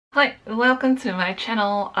Hi, welcome to my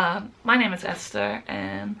channel. My name is Esther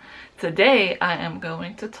and today I am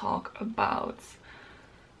going to talk about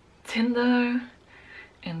Tinder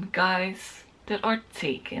and guys that are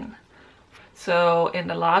taken. So in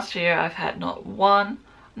the last year I've had not one,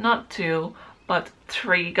 not two, but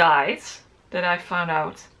 3 guys that I found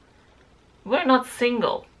out were not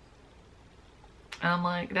single. And I'm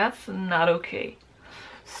like, that's not okay.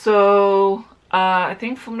 So I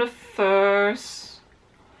think from the first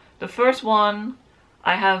one,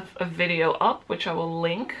 I have a video up, which I will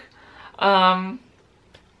link. Second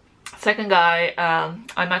guy,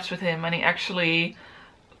 I matched with him and he actually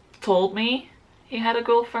told me he had a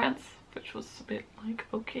girlfriend, which was a bit like,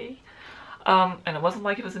 okay. And it wasn't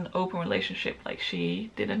like it was an open relationship, like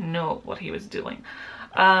she didn't know what he was doing.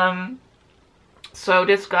 So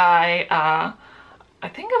this guy, I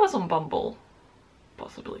think I was on Bumble,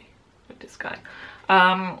 possibly, with this guy.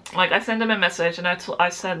 Like I sent him a message and I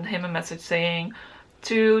sent him a message saying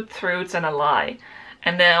 2 truths and a lie,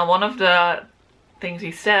 and then one of the things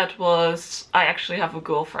he said was, I actually have a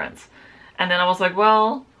girlfriend. And then I was like,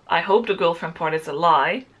 well, I hope the girlfriend part is a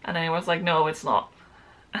lie. And then he was like, no, it's not.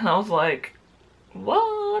 And I was like,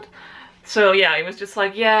 what? So yeah, he was just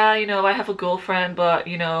like, yeah, you know, I have a girlfriend, but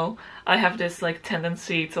you know, I have this like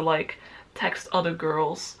tendency to like text other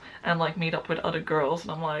girls and like meet up with other girls.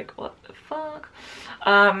 And I'm like, what the fuck?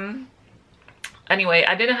 Anyway,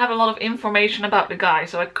 I didn't have a lot of information about the guy,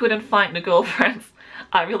 so I couldn't find the girlfriends.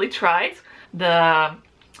 I really tried. The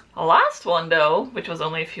last one though, which was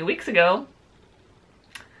only a few weeks ago,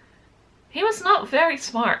 he was not very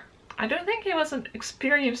smart. I don't think he was an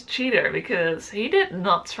experienced cheater because he did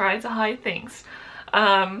not try to hide things.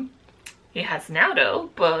 He has now though,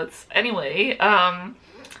 but anyway,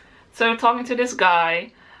 so talking to this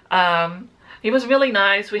guy, he was really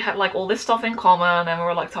nice. We had like all this stuff in common and we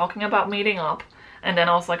were like talking about meeting up. And then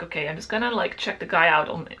I was like, okay, I'm just gonna like check the guy out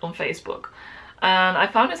on Facebook. And I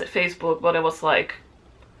found this at Facebook, but it was like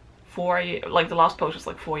 4 years, like the last post was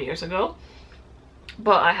like 4 years ago.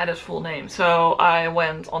 But I had his full name. So I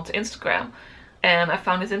went onto Instagram and I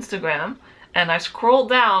found his Instagram and I scrolled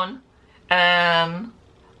down and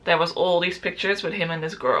there was all these pictures with him and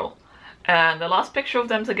this girl. And the last picture of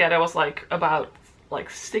them together was like about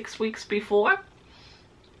like 6 weeks before.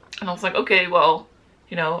 And I was like, okay, well,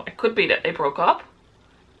 you know, it could be that they broke up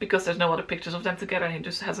because there's no other pictures of them together and he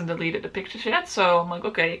just hasn't deleted the pictures yet. So I'm like,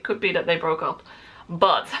 okay, it could be that they broke up.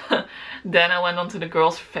 But then I went onto the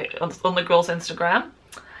girl's on the girl's Instagram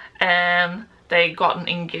and they gotten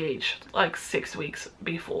engaged like 6 weeks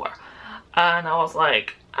before. And I was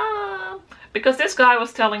like, because this guy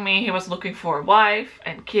was telling me he was looking for a wife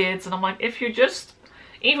and kids, and I'm like, if you just,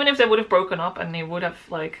 even if they would have broken up and they would have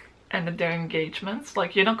like ended their engagements,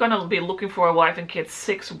 like you're not gonna be looking for a wife and kids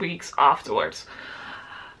 6 weeks afterwards.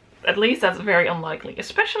 At least that's very unlikely,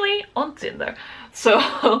 especially on Tinder. So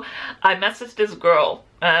I messaged this girl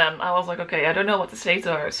and I was like, okay, I don't know what to say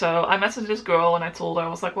to her. So I messaged this girl and I told her, I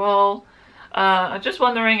was like, well, I'm just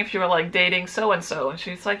wondering if you were like dating so-and-so. And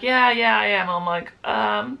she's like, yeah, I am. I'm like,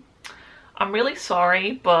 I'm really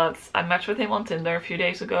sorry, but I matched with him on Tinder a few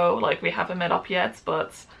days ago. Like we haven't met up yet,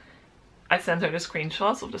 but I sent her the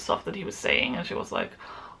screenshots of the stuff that he was saying. And she was like,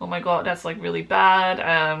 oh my God, that's like really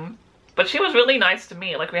bad. But she was really nice to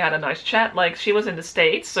me. Like we had a nice chat. Like she was in the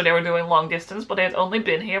States, so they were doing long distance, but they had only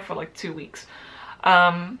been here for like 2 weeks.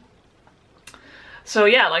 So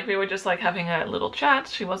yeah, like we were just like having a little chat.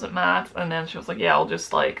 She wasn't mad. And then she was like, yeah, I'll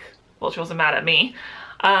just like, well, she wasn't mad at me.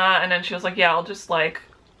 And then she was like, yeah, I'll just like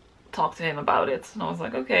talk to him about it. And I was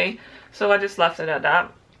like, okay. So I just left it at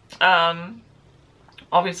that.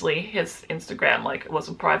 Obviously his Instagram like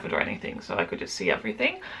wasn't private or anything, so I could just see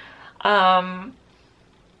everything.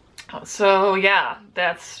 So yeah,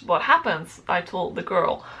 that's what happens. I told the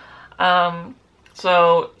girl.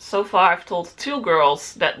 So far I've told 2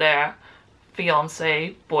 girls that their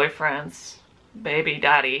fiancé, boyfriends, baby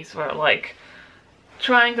daddies were like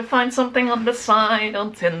trying to find something on the side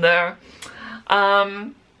on Tinder.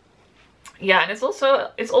 Yeah, and it's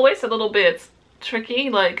always a little bit tricky,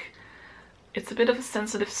 like it's a bit of a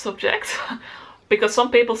sensitive subject because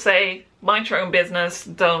some people say mind your own business,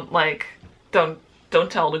 don't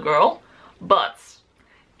tell the girl. But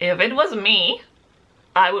if it was me,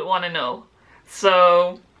 I would want to know.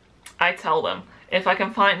 So I tell them. If I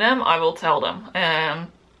can find them, I will tell them. And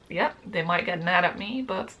yeah, they might get mad at me,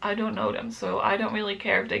 but I don't know them, so I don't really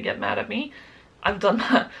care if they get mad at me. I've done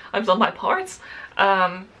my part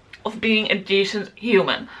of being a decent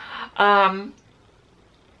human.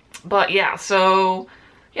 But yeah, so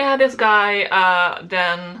yeah, this guy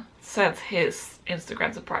then sent his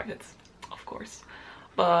Instagram to private, of course.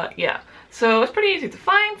 But yeah, So it's pretty easy to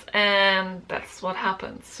find, and that's what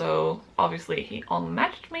happened. So obviously he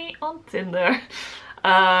unmatched me on Tinder.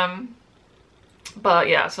 But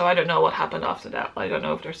yeah, so I don't know what happened after that. I don't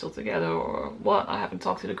know if they're still together or what. I haven't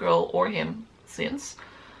talked to the girl or him since.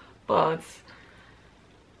 But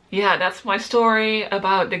yeah, that's my story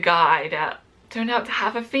about the guy that turned out to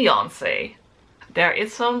have a fiance. There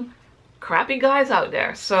is some crappy guys out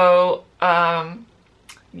there. So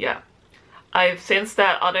yeah, since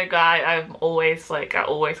that other guy, I'm always like, I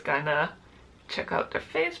always kind of check out their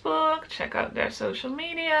Facebook, check out their social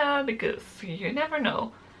media, because you never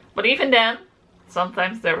know. But even then,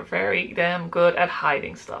 sometimes they're very damn good at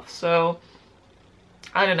hiding stuff. So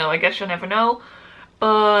I don't know, I guess you'll never know.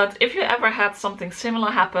 But if you ever had something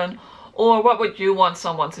similar happen, or what would you want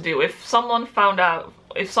someone to do? If someone found out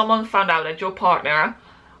that your partner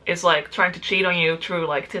is like trying to cheat on you through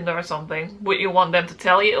like Tinder or something, would you want them to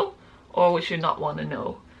tell you, or would you not want to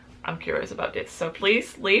know? I'm curious about this. So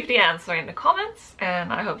please leave the answer in the comments,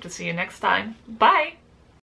 and I hope to see you next time. Bye!